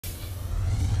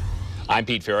I'm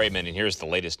Pete Ferryman, and here's the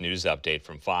latest news update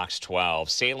from Fox 12.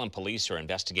 Salem police are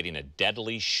investigating a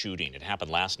deadly shooting. It happened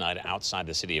last night outside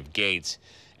the city of Gates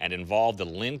and involved a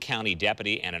Lynn County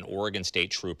deputy and an Oregon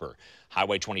State trooper.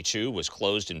 Highway 22 was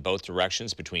closed in both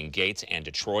directions between Gates and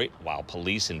Detroit while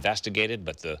police investigated,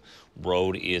 but the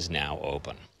road is now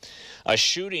open. A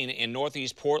shooting in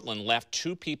northeast Portland left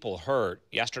 2 people hurt.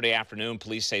 Yesterday afternoon,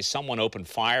 police say someone opened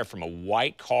fire from a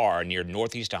white car near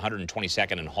northeast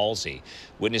 122nd and Halsey.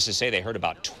 Witnesses say they heard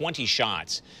about 20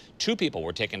 shots. 2 people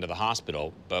were taken to the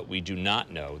hospital, but we do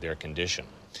not know their condition.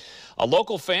 A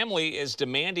local family is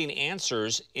demanding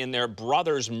answers in their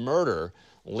brother's murder.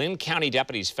 Lynn County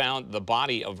deputies found the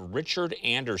body of Richard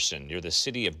Anderson near the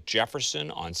city of Jefferson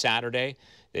on Saturday.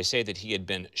 They say that he had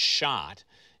been shot.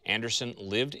 Anderson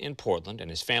lived in Portland, and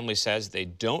his family says they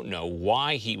don't know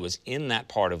why he was in that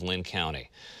part of Lynn County.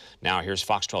 Now here's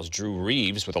Fox 12's Drew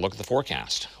Reeves with a look at the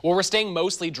forecast. Well, we're staying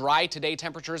mostly dry today,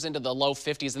 temperatures into the low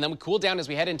 50s, and then we cool down as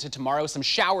we head into tomorrow. Some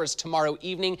showers tomorrow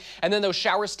evening, and then those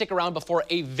showers stick around before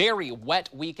a very wet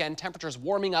weekend. Temperatures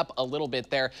warming up a little bit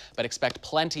there, but expect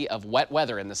plenty of wet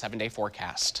weather in the 7-day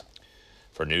forecast.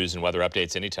 For news and weather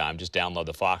updates anytime, just download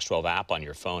the Fox 12 app on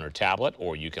your phone or tablet,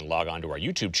 or you can log on to our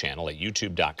YouTube channel at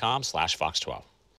youtube.com/Fox 12.